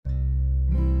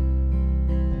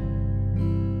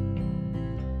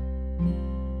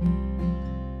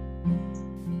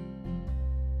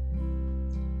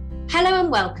Hello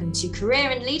and welcome to Career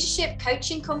and Leadership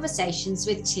Coaching Conversations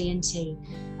with T&T,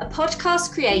 a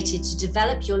podcast created to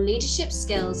develop your leadership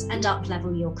skills and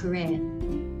up-level your career.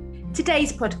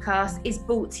 Today's podcast is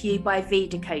brought to you by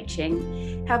Vida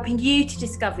Coaching, helping you to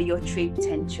discover your true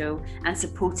potential and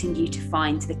supporting you to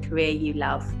find the career you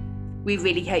love. We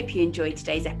really hope you enjoy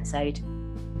today's episode.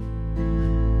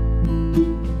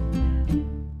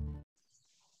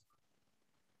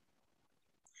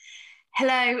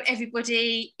 Hello,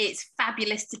 everybody. It's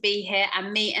fabulous to be here,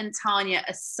 and me and Tanya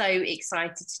are so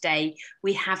excited today.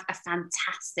 We have a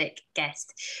fantastic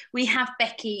guest. We have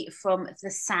Becky from the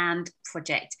SAND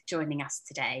Project joining us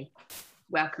today.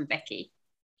 Welcome, Becky.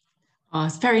 Oh,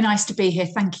 it's very nice to be here.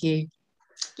 Thank you.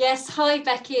 Yes, hi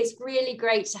Becky, it's really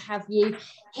great to have you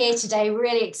here today.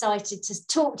 Really excited to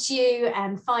talk to you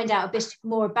and find out a bit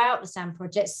more about the SAND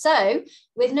Project. So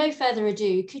with no further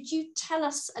ado, could you tell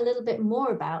us a little bit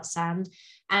more about SAND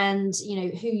and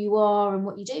who you are and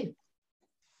what you do?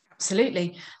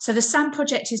 Absolutely. So the SAND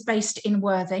Project is based in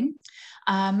Worthing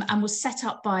and was set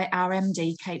up by our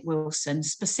MD, Kate Wilson,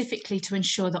 specifically to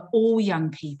ensure that all young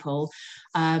people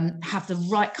have the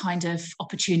right kind of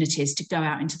opportunities to go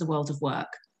out into the world of work.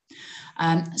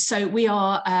 So we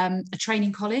are a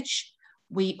training college,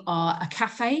 we are a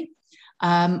cafe.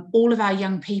 All of our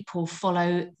young people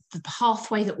follow the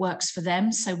pathway that works for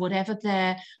them. So whatever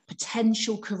their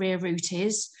potential career route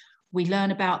is, we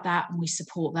learn about that and we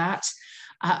support that.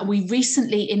 We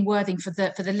recently in Worthing, for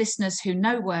the listeners who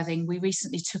know Worthing, we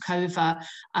recently took over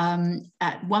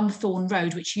at One Thorn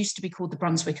Road, which used to be called the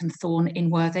Brunswick and Thorn in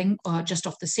Worthing, just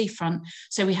off the seafront.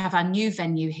 So we have our new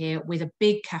venue here with a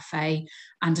big cafe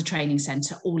and a training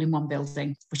centre all in one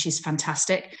building, which is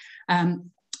fantastic.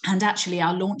 And actually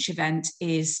our launch event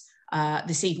is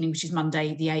this evening, which is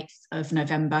Monday, the 8th of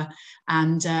November.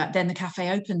 And then the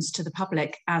cafe opens to the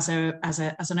public as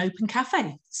an open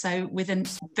cafe. So with a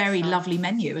very lovely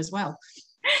menu as well.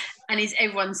 And is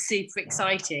everyone super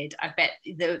excited? I bet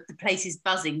the place is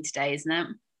buzzing today, isn't it?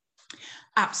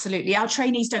 Absolutely. Our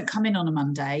trainees don't come in on a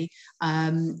Monday,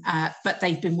 but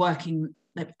they've been working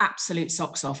their absolute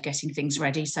socks off getting things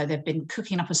ready. So they've been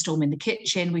cooking up a storm in the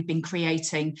kitchen. We've been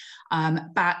creating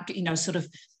sort of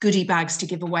goodie bags to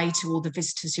give away to all the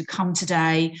visitors who come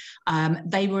today.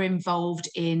 They were involved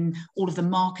in all of the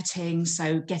marketing,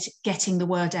 so getting the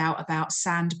word out about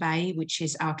Sand Bay, which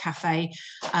is our cafe.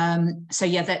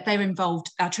 They're involved.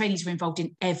 Our trainees are involved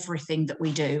in everything that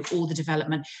we do, all the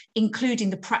development, including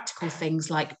the practical things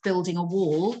like building a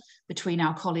wall between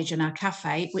our college and our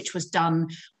cafe, which was done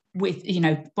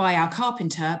by our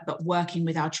carpenter, but working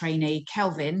with our trainee,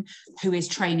 Kelvin, who is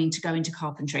training to go into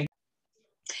carpentry.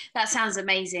 That sounds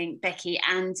amazing, Becky.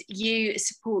 And you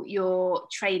support your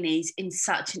trainees in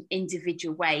such an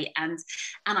individual way. And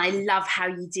I love how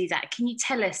you do that. Can you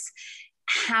tell us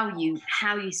how you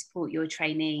support your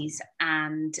trainees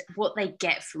and what they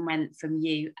get from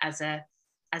you as a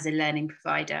learning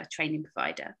provider, training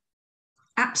provider?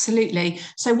 Absolutely.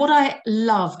 So what I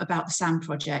love about the SAND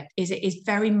Project is it is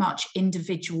very much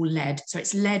individual led. So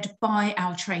it's led by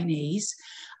our trainees.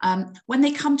 When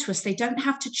they come to us, they don't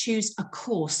have to choose a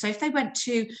course. So if they went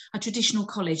to a traditional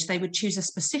college, they would choose a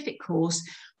specific course,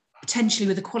 potentially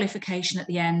with a qualification at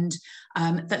the end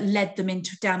that led them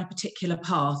down a particular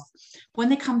path. When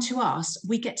they come to us,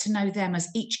 we get to know them as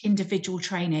each individual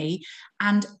trainee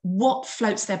and what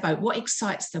floats their boat, what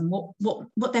excites them,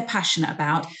 what they're passionate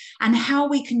about, and how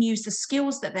we can use the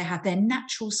skills that they have, their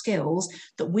natural skills,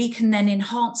 that we can then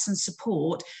enhance and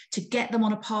support to get them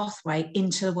on a pathway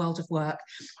into the world of work.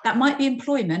 That might be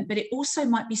employment, but it also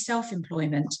might be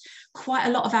self-employment. Quite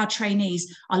a lot of our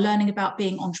trainees are learning about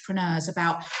being entrepreneurs,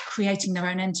 about creating their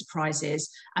own enterprises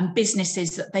and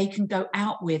businesses that they can go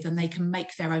out with and they can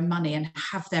make their own money and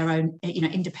have their own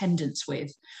independence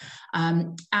with.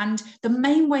 And the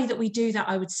main way that we do that,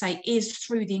 I would say, is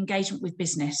through the engagement with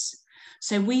business.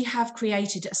 So we have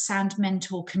created a SAND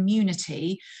Mentor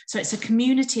community. So it's a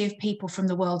community of people from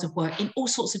the world of work in all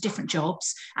sorts of different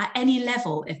jobs at any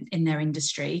level in their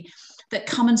industry that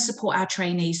come and support our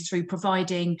trainees through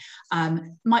providing,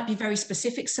 might be very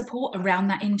specific support around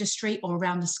that industry or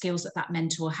around the skills that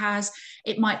mentor has.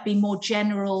 It might be more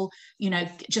general,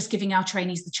 just giving our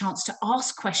trainees the chance to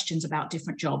ask questions about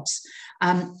different jobs.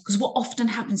 Because what often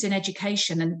happens in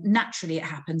education, and naturally it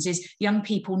happens, is young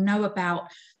people know about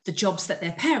the jobs that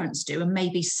their parents do and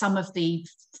maybe some of the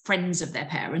friends of their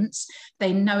parents.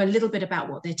 They know a little bit about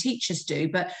what their teachers do,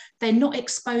 but they're not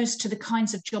exposed to the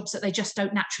kinds of jobs that they just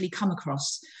don't naturally come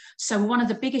across. So one of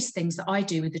the biggest things that I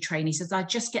do with the trainees is I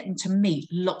just get them to meet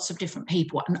lots of different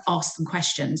people and ask them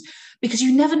questions, because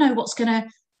you never know what's going to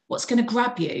what's going to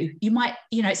grab you. You might,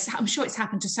 you know, I'm sure it's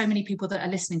happened to so many people that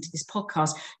are listening to this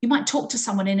podcast. You might talk to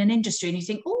someone in an industry and you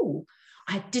think, oh,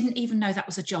 I didn't even know that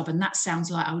was a job, and that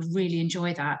sounds like I would really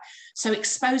enjoy that. So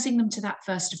exposing them to that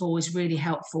first of all is really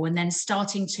helpful, and then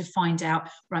starting to find out,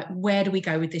 right, where do we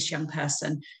go with this young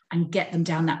person, and get them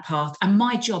down that path. And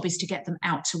my job is to get them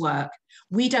out to work.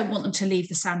 We don't want them to leave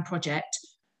the SAM project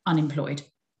unemployed.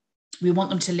 We want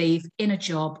them to leave in a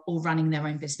job or running their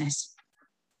own business.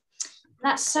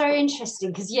 That's so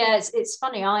interesting, because it's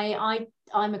funny.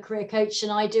 I'm a career coach,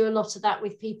 and I do a lot of that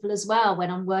with people as well. When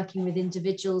I'm working with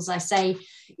individuals, I say,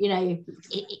 you know,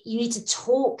 you need to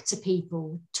talk to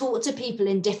people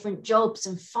in different jobs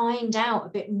and find out a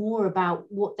bit more about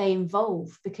what they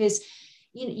involve, because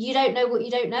you don't know what you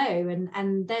don't know,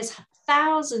 and there's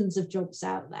thousands of jobs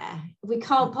out there. We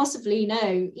can't possibly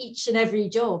know each and every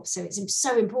job, so it's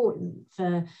so important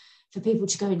for people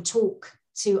to go and talk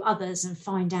to others and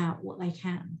find out what they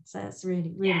can. So that's really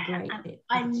great.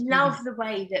 I love the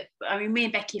way that, I mean, me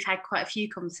and Becky have had quite a few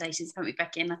conversations, haven't we,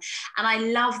 Becky? And I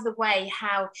love the way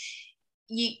how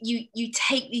you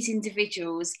take these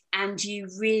individuals and you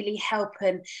really help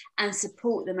and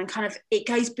support them, and kind of it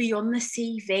goes beyond the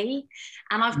CV.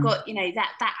 And I've got, you know,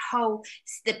 that whole,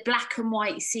 the black and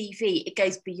white CV, it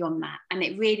goes beyond that, and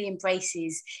it really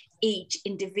embraces each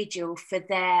individual for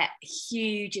their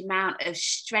huge amount of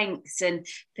strengths and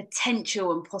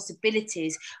potential and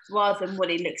possibilities, rather than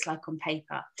what it looks like on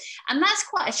paper. And that's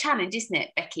quite a challenge, isn't it,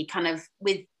 Becky, kind of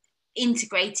with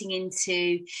integrating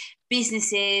into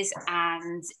businesses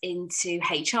and into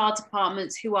HR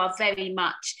departments who are very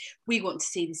much, we want to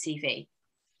see the CV.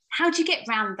 How do you get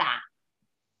around that?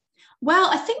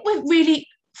 Well, I think we're really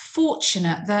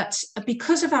fortunate that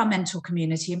because of our mentor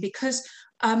community, and because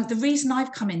the reason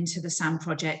I've come into the SAM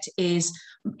project is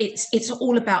it's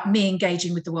all about me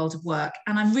engaging with the world of work.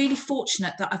 And I'm really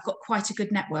fortunate that I've got quite a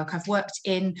good network. I've worked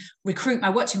in recruitment.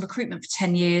 I worked in recruitment for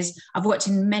 10 years. I've worked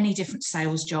in many different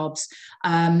sales jobs.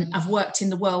 I've worked in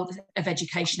the world of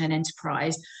education and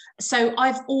enterprise. So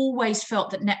I've always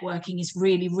felt that networking is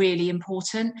really, really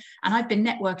important. And I've been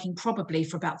networking probably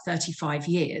for about 35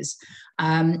 years,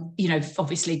 you know,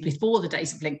 obviously before the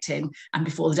days of LinkedIn and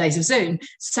before the days of Zoom.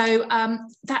 So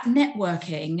that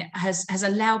networking has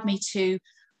allowed me to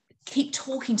keep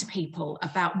talking to people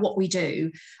about what we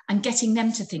do and getting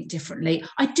them to think differently.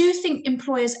 I do think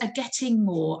employers are getting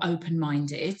more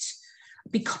open-minded,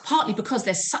 partly because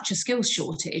there's such a skills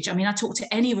shortage. I mean, I talk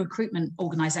to any recruitment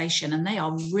organisation and they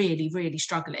are really, really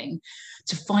struggling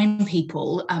to find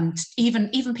people, even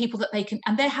people that they can,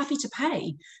 and they're happy to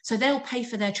pay. So they'll pay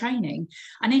for their training.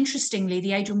 And interestingly,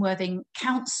 the Adrian Worthing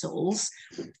councils,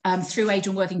 through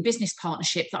Adrian Worthing Business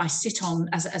Partnership that I sit on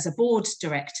as a board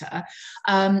director,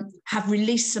 have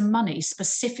released some money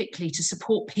specifically to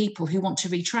support people who want to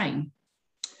retrain.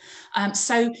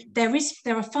 So there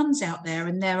are funds out there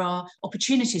and there are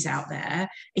opportunities out there.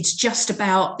 It's just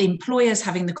about the employers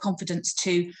having the confidence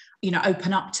to, you know,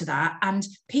 open up to that, and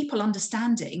people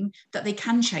understanding that they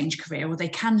can change career or they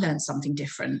can learn something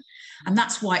different. And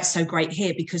that's why it's so great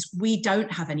here, because we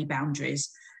don't have any boundaries.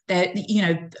 There, you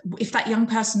know, if that young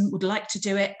person would like to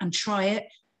do it and try it,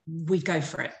 we go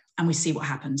for it and we see what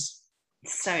happens.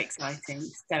 So exciting,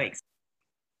 so exciting.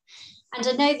 And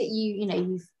I know that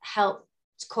you've helped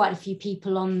quite a few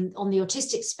people on the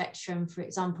autistic spectrum, for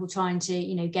example, trying to,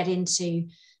 you know, get into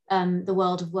the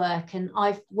world of work. And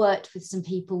I've worked with some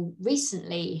people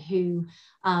recently who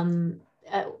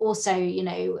also, you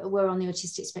know, were on the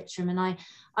autistic spectrum. And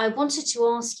I wanted to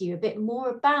ask you a bit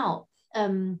more about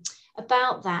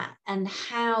that, and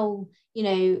how, you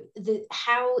know,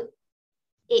 how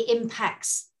it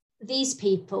impacts these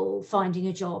people finding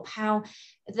a job, how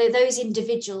those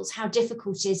individuals, how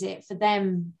difficult is it for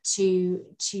them to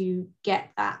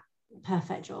get that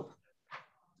perfect job? I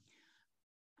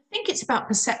think it's about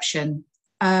perception.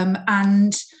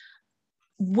 And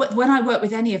when I work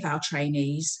with any of our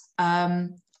trainees,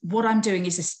 what I'm doing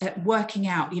is working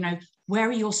out, you know, where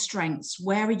are your strengths?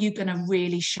 Where are you going to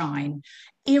really shine,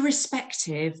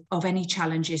 irrespective of any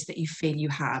challenges that you feel you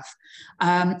have?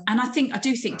 And I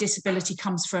do think disability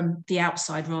comes from the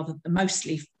outside rather than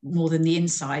mostly more than the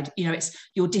inside. You know,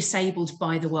 you're disabled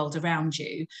by the world around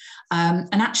you.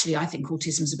 And actually, I think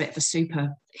autism is a bit of a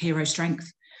superhero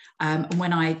strength. And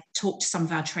when I talk to some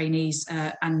of our trainees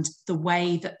and the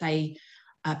way that they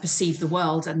perceive the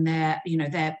world and their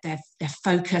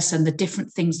focus and the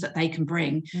different things that they can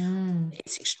bring,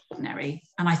 it's extraordinary.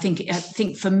 And I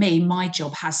think for me, my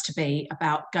job has to be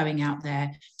about going out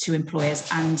there to employers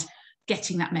and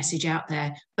getting that message out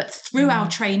there, but through our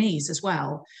trainees as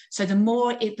well. So the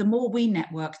more we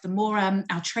network, the more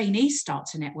our trainees start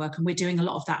to network, and we're doing a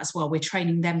lot of that as well. We're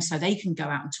training them so they can go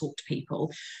out and talk to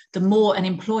people. The more an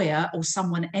employer or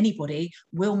anybody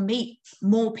will meet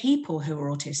more people who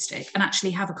are autistic and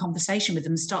actually have a conversation with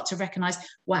them and start to recognize,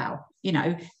 wow,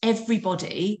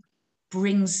 everybody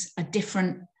brings a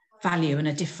different value and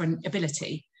a different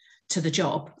ability to the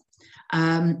job.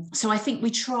 So I think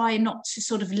we try not to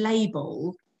sort of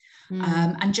label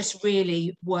and just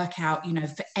really work out,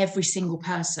 for every single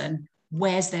person,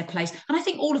 where's their place. And I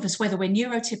think all of us, whether we're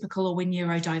neurotypical or we're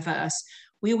neurodiverse,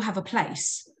 we all have a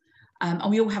place, and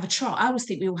we all have a tribe. I always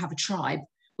think we all have a tribe.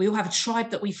 We all have a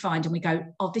tribe that we find and we go,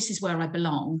 oh, this is where I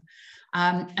belong.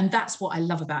 And that's what I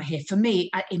love about here. For me,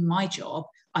 in my job,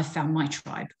 I found my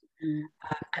tribe.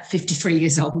 At 53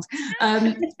 years old,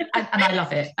 and I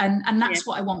love it, and that's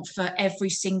what I want for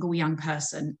every single young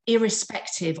person,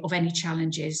 irrespective of any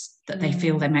challenges that they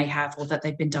feel they may have or that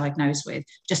they've been diagnosed with,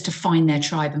 just to find their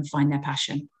tribe and find their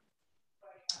passion.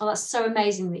 Oh, that's so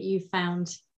amazing that you found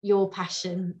your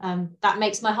passion. That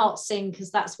makes my heart sing,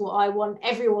 because that's what I want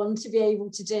everyone to be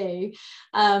able to do.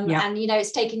 And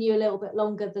it's taken you a little bit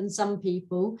longer than some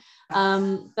people,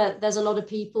 but there's a lot of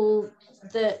people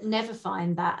that never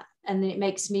find that, and it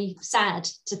makes me sad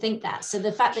to think that. So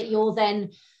the fact that you're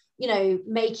then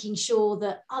making sure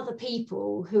that other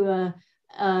people who are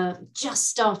just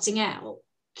starting out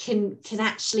can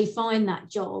actually find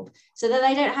that job, so that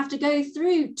they don't have to go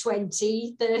through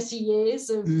 20, 30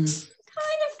 years of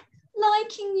kind of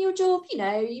liking your job,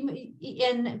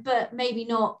 but maybe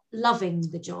not loving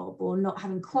the job, or not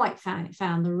having quite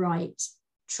found the right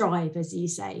tribe, as you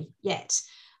say, yet.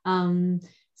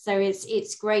 So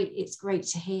it's great. It's great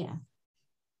to hear.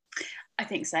 I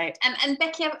think so. And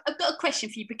Becky, I've got a question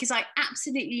for you, because I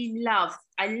absolutely love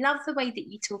the way that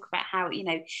you talk about how,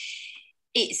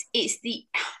 it's the,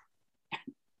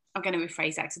 I'm going to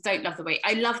rephrase that, because I don't love the way,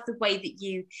 I love the way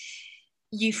that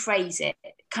you phrase it.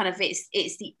 Kind of,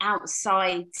 it's the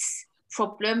outside's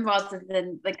problem rather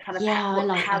than the kind of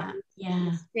how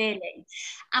you're feeling.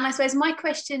 And I suppose my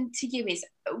question to you is,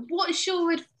 what's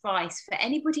your advice for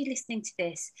anybody listening to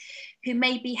this who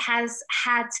maybe has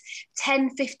had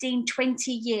 10, 15,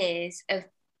 20 years of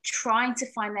trying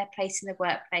to find their place in the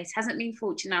workplace, hasn't been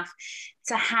fortunate enough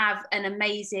to have an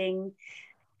amazing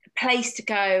place to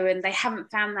go, and they haven't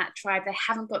found that tribe, they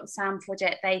haven't got the SAM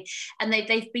project,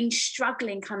 they've been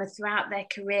struggling kind of throughout their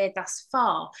career thus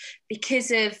far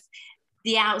because of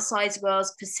the outside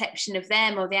world's perception of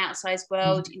them, or the outside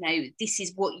world, this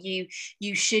is what you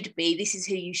should be, this is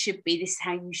who you should be, this is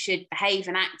how you should behave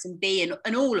and act and be,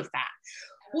 and all of that.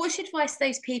 What's your advice to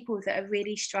those people that are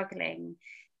really struggling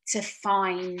to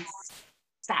find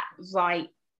that right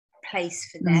place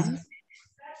for them?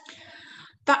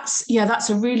 That's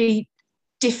a really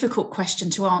difficult question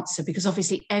to answer, because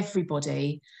obviously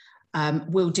everybody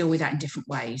will deal with that in different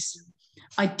ways.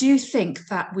 I do think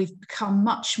that we've become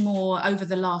much more, over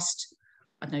the last,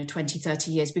 20, 30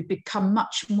 years, we've become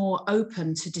much more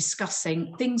open to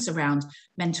discussing things around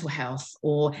mental health,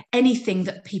 or anything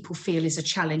that people feel is a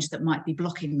challenge that might be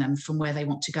blocking them from where they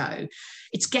want to go.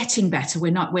 It's getting better.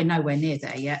 We're nowhere near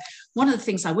there yet. One of the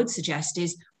things I would suggest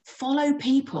is follow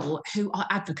people who are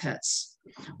advocates.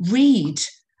 Read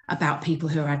about people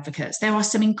who are advocates. There are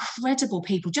some incredible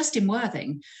people just in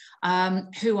Worthing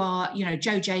who are,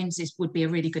 Joe James would be a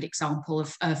really good example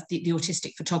of the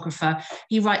autistic photographer.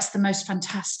 He writes the most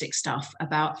fantastic stuff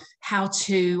about how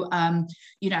to,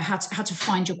 how to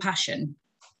find your passion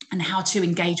and how to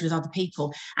engage with other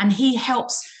people. And he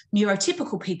helps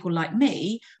neurotypical people like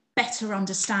me better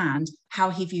understand how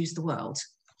he views the world.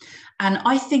 And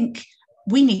I think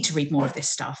we need to read more of this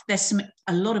stuff. There's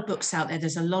a lot of books out there.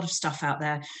 There's a lot of stuff out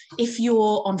there. If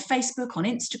you're on Facebook, on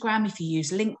Instagram, if you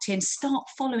use LinkedIn, start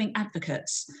following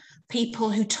advocates, people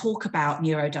who talk about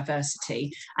neurodiversity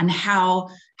and how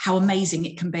amazing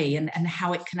it can be, and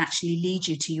how it can actually lead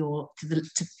you to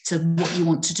what you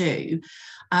want to do.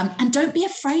 And don't be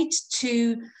afraid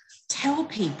to tell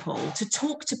people, to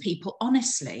talk to people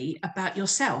honestly about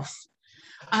yourself.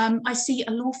 I see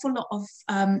an awful lot of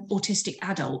autistic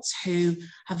adults who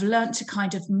have learnt to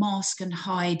kind of mask and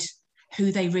hide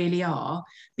who they really are,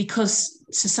 because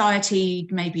society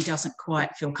maybe doesn't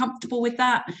quite feel comfortable with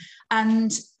that.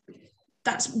 And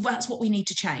that's what we need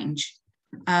to change.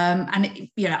 I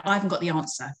haven't got the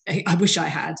answer. I wish I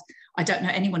had. I don't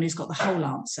know anyone who's got the whole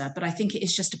answer, but I think it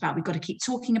is just about, we've got to keep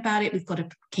talking about it. We've got to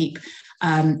keep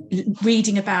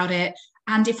reading about it.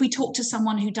 And if we talk to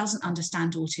someone who doesn't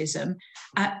understand autism,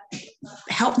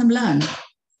 help them learn.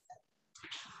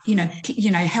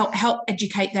 help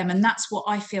educate them. And that's what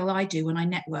I feel I do when I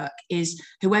network, is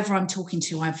whoever I'm talking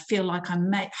to, I feel like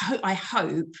I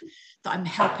hope that I'm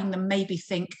helping them maybe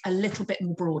think a little bit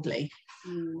more broadly.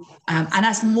 And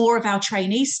as more of our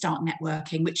trainees start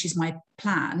networking, which is my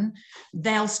plan,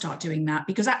 they'll start doing that,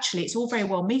 because actually it's all very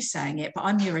well me saying it, but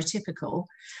I'm neurotypical.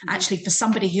 Actually, for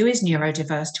somebody who is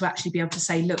neurodiverse to actually be able to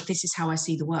say, look, this is how I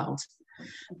see the world.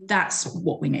 That's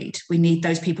what we need. We need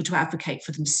those people to advocate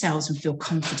for themselves and feel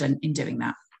confident in doing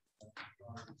that.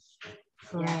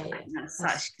 Yeah,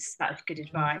 that's such good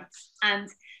advice. And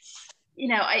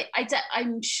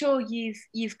I'm sure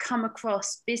you've come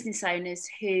across business owners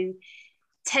who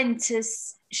tend to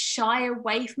shy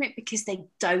away from it because they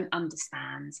don't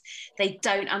understand. They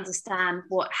don't understand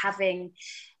what having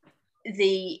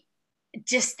the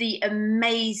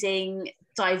amazing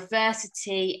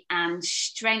diversity and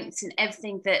strengths and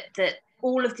everything that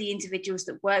all of the individuals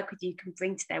that work with you can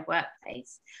bring to their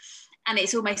workplace. And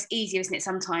it's almost easier, isn't it,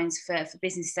 sometimes for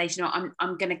business to say,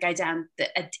 I'm going to go down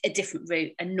a different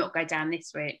route and not go down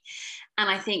this route. And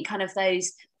I think kind of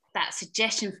that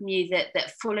suggestion from you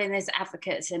that following those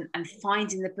advocates and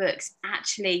finding the books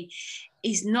actually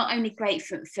is not only great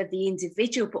for the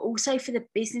individual, but also for the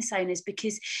business owners,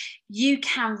 because you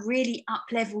can really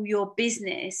up-level your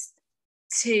business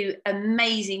to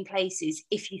amazing places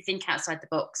if you think outside the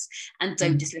box and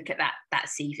don't just look at that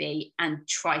CV and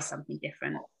try something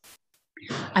different.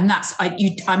 And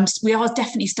we are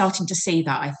definitely starting to see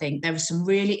that. I think there are some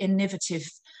really innovative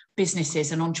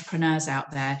businesses and entrepreneurs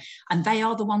out there, and they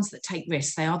are the ones that take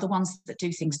risks. They are the ones that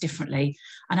do things differently.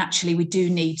 And actually, we do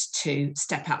need to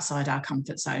step outside our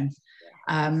comfort zone.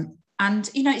 And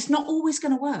it's not always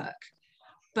going to work.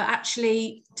 But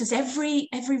actually, does every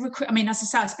recruit? I mean, as I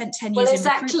said, I spent 10 years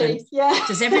in recruitment. Yeah.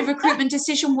 Does every recruitment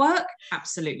decision work?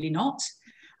 Absolutely not.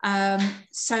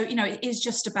 So it is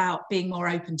just about being more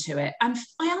open to it. And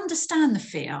I understand the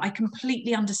fear. I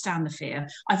completely understand the fear.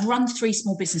 I've run 3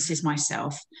 small businesses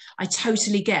myself. I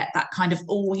totally get that kind of,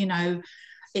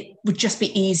 it would just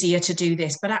be easier to do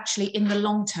this. But actually, in the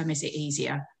long term, is it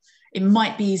easier? It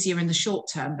might be easier in the short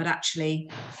term, but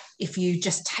actually, if you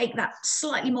just take that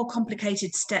slightly more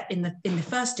complicated step in the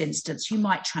first instance, you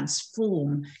might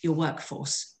transform your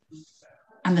workforce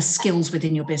and the skills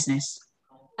within your business.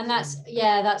 And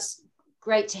that's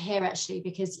great to hear, actually,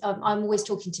 because I'm always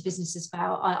talking to businesses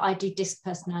about, I do DISC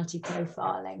personality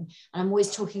profiling, and I'm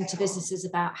always talking to businesses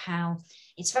about how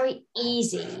it's very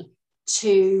easy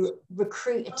to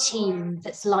recruit a team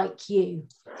that's like you.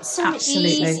 It's so much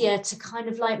easier to kind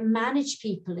of like manage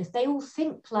people if they all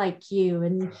think like you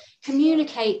and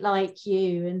communicate like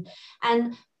you,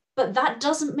 but that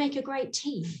doesn't make a great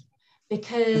team,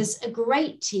 because a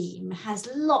great team has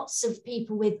lots of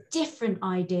people with different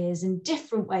ideas and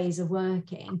different ways of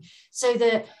working, so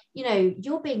that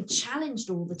you're being challenged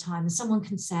all the time, and someone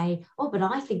can say, oh, but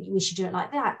I think we should do it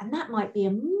like that, and that might be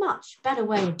a much better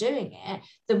way of doing it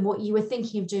than what you were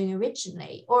thinking of doing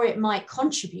originally, or it might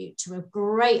contribute to a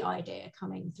great idea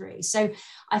coming through. So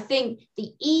I think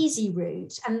the easy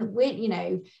route, and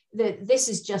this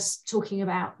is just talking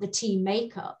about the team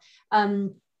makeup,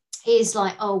 is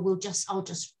like, I'll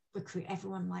just recruit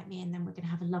everyone like me, and then we're going to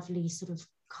have a lovely sort of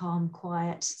calm,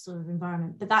 quiet sort of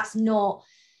environment. But that's not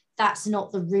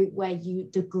the route where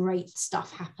the great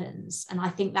stuff happens. And I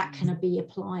think that can be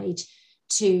applied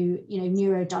to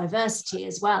neurodiversity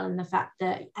as well, and the fact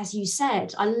that, as you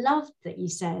said, I loved that you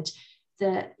said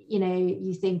that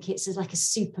you think it's like a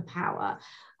superpower,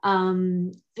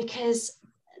 because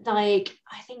like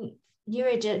I think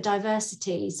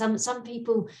neurodiversity, some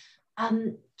people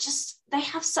just, they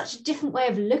have such a different way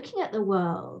of looking at the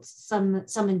world, some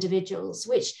individuals,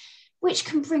 which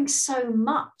can bring so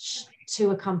much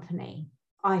to a company,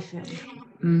 I feel.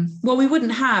 Well, we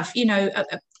wouldn't have,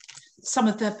 some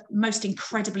of the most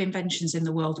incredible inventions in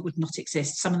the world would not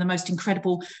exist. Some of the most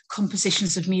incredible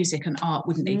compositions of music and art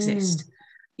wouldn't exist.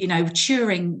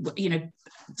 Turing,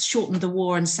 shortened the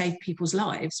war and saved people's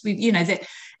lives.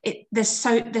 There's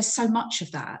so much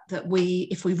of that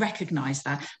if we recognise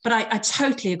that. But I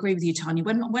totally agree with you, Tanya.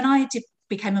 When I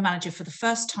became a manager for the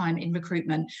first time in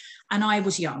recruitment, and I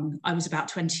was young, I was about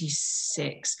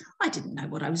 26. I didn't know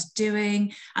what I was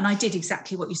doing, and I did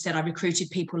exactly what you said. I recruited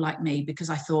people like me because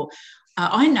I thought,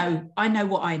 I know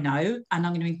what I know, and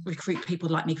I'm going to recruit people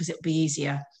like me because it'll be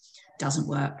easier. Doesn't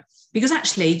work, because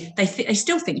actually they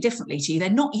still think differently to you. They're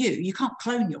not you. You can't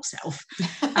clone yourself.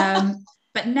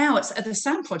 But now at the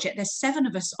SAM project, there's 7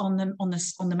 of us on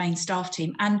the main staff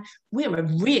team, and we're a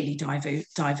really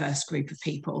diverse group of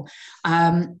people.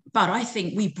 But I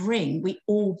think we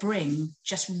all bring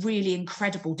just really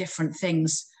incredible different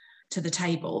things to the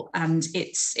table, and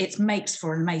it makes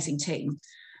for an amazing team.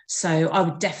 So I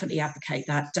would definitely advocate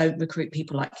that. Don't recruit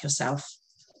people like yourself.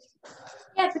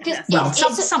 Yeah,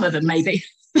 because some of them maybe.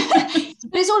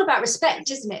 But it's all about respect,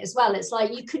 isn't it, as well? It's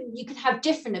like you can have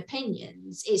different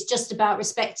opinions. It's just about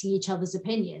respecting each other's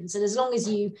opinions. And as long as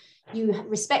you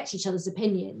respect each other's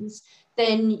opinions,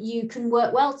 then you can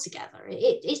work well together.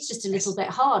 It's just a little bit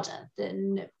harder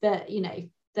than, but you know,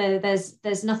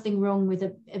 there's nothing wrong with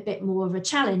a bit more of a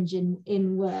challenge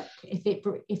in work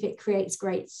if it creates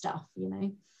great stuff, you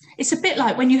know. It's a bit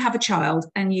like when you have a child,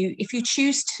 and if you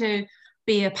choose to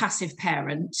be a passive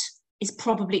parent, it's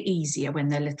probably easier when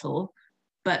they're little,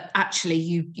 but actually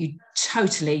you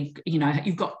totally, you know,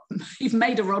 you've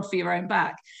made a rod for your own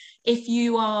back. If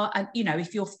you are, you know,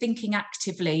 if you're thinking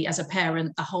actively as a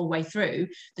parent the whole way through,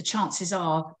 the chances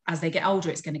are as they get older,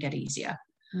 it's going to get easier.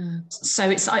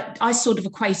 So I sort of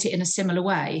equate it in a similar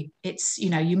way. It's, you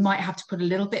know, you might have to put a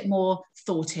little bit more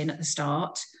thought in at the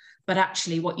start, but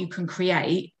actually what you can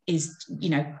create is, you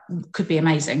know, could be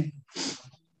amazing.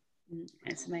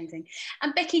 It's amazing.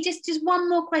 And Becky, just one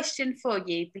more question for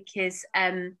you, because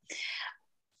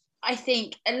I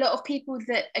think a lot of people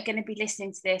that are going to be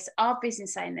listening to this are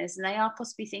business owners, and they are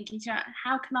possibly thinking, you know,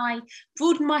 how can I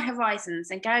broaden my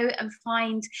horizons and go and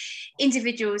find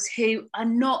individuals who are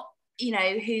not, you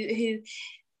know, who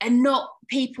are not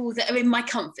people that are in my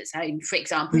comfort zone, for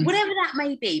example, whatever that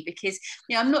may be, because,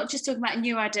 you know, I'm not just talking about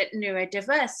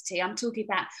neurodiversity, I'm talking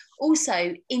about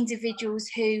also individuals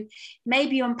who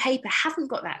maybe on paper haven't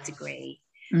got that degree,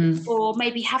 or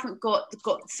maybe haven't got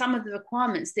some of the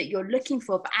requirements that you're looking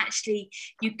for, but actually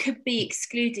you could be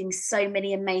excluding so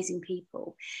many amazing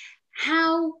people.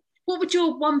 What would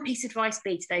your one piece of advice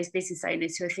be to those business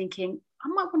owners who are thinking, I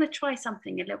might want to try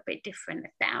something a little bit different, a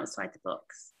bit outside the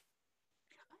box?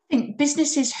 I think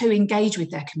businesses who engage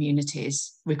with their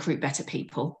communities recruit better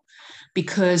people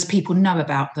because people know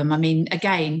about them. I mean,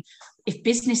 again, if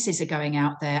businesses are going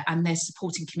out there and they're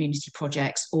supporting community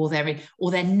projects, or they're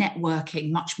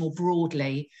networking much more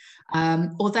broadly,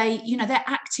 or they're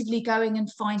actively going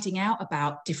and finding out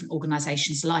about different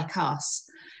organisations like us.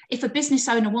 If a business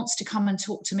owner wants to come and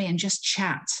talk to me and just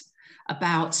chat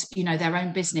about, you know, their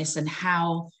own business and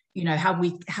how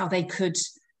they could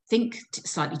think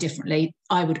slightly differently,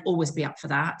 I would always be up for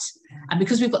that. And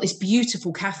because we've got this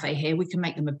beautiful cafe here, we can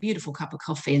make them a beautiful cup of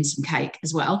coffee and some cake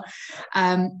as well.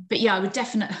 But yeah,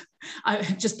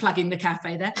 I'm just plugging the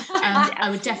cafe there.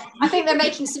 I think they're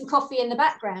making some coffee in the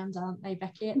background, aren't they,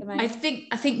 Becky, at the moment?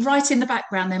 I think right in the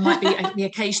background there might be the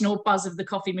occasional buzz of the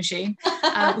coffee machine,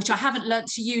 which I haven't learnt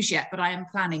to use yet, but I am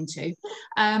planning to.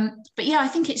 But yeah, I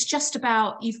think it's just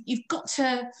about you've got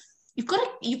to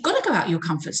go out of your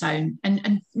comfort zone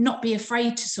and not be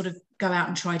afraid to sort of go out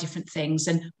and try different things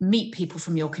and meet people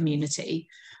from your community.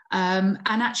 And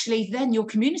actually then your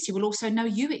community will also know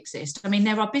you exist. I mean,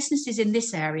 there are businesses in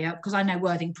this area, because I know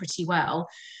Worthing pretty well.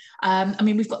 I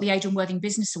mean, we've got the Adrian Worthing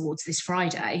Business Awards this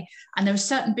Friday, and there are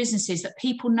certain businesses that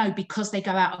people know because they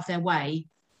go out of their way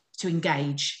to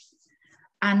engage.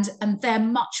 And they're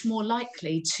much more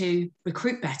likely to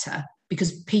recruit better,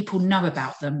 because people know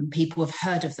about them, people have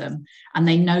heard of them, and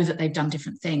they know that they've done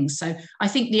different things. So I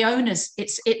think the owners,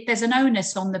 there's an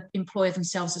onus on the employer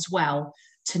themselves as well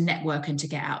to network and to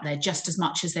get out there, just as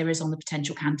much as there is on the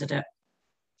potential candidate.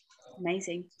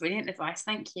 Amazing, brilliant advice,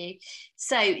 thank you.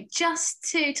 So just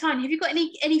to Tanya, have you got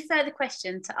any further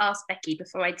questions to ask Becky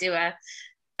before I do a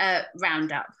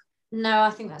roundup? No, I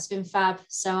think that's been fab.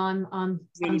 So I'm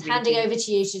handing over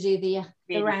to you to do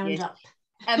the roundup.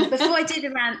 Before I do the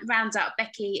roundup,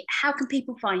 Becky, how can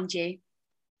people find you?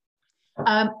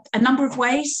 A number of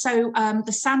ways. So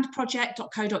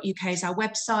thesandproject.co.uk is our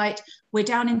website. We're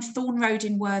down in Thorne Road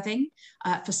in Worthing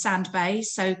for Sand Bay,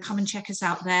 so come and check us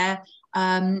out there.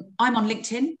 I'm on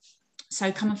LinkedIn,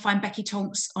 so come and find Becky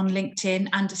Tonks on LinkedIn,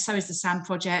 and so is the Sand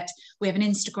Project. We have an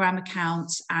Instagram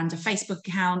account and a Facebook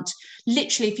account.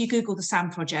 Literally, if you Google the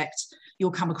Sand Project,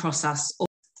 you'll come across us.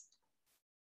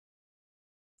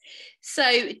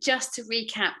 So just to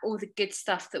recap all the good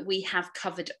stuff that we have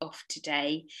covered off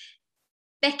today,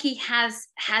 Becky has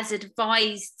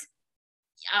advised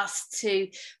us to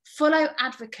follow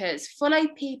advocates, follow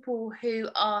people who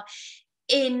are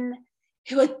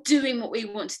doing what we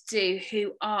want to do,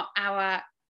 who are our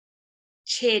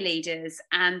cheerleaders,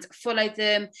 and follow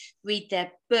them, read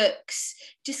their books,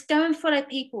 just go and follow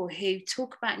people who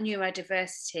talk about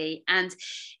neurodiversity. And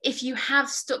if you have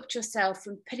stopped yourself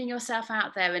from putting yourself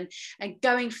out there and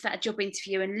going for that job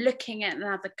interview and looking at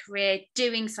another career,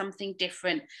 doing something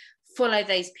different, follow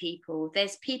those people.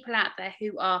 There's people out there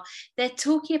who they're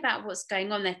talking about what's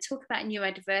going on. They're talking about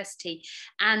neurodiversity,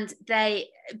 and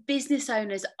business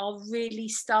owners are really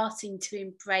starting to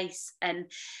embrace and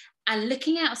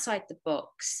looking outside the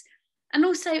box. And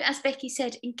also, as Becky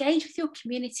said, engage with your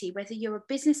community, whether you're a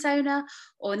business owner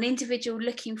or an individual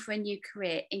looking for a new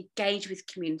career. Engage with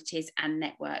communities and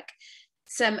network.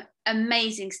 Some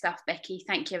amazing stuff, Becky.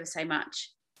 Thank you ever so much.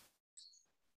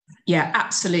 Yeah,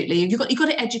 absolutely. You've got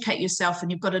to educate yourself, and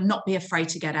you've got to not be afraid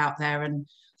to get out there and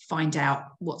find out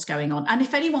what's going on. And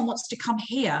if anyone wants to come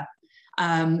here,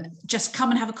 just come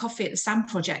and have a coffee at the SAM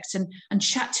Project and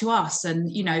chat to us. And,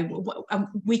 you know,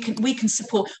 we can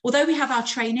support. Although we have our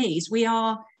trainees, we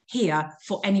are here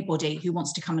for anybody who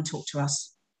wants to come and talk to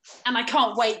us. And I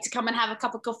can't wait to come and have a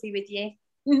cup of coffee with you.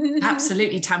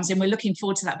 Absolutely, Tamsin. We're looking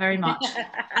forward to that very much.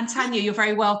 And Tanya, you're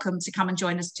very welcome to come and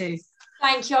join us too.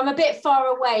 Thank you. I'm a bit far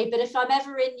away, but if I'm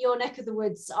ever in your neck of the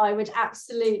woods, I would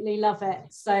absolutely love it.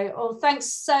 So,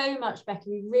 thanks so much,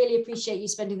 Becky. We really appreciate you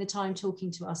spending the time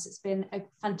talking to us. It's been a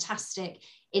fantastic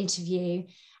interview,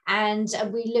 and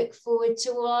we look forward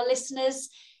to all our listeners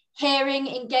hearing,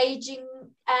 engaging,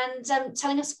 and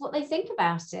telling us what they think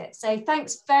about it. So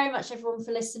thanks very much, everyone,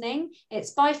 for listening. It's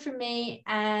bye from me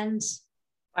and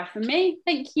bye from me.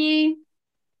 Thank you.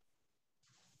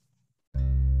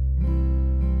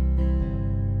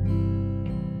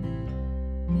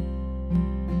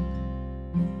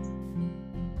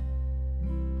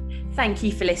 Thank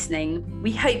you for listening.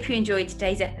 We hope you enjoyed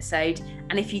today's episode,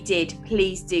 and if you did,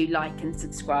 please do like and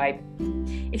subscribe.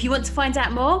 If you want to find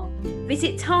out more,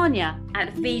 visit Tanya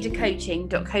at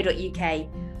vidacoaching.co.uk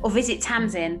or visit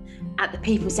Tamsin at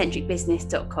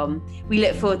thepeoplecentricbusiness.com. We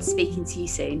look forward to speaking to you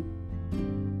soon.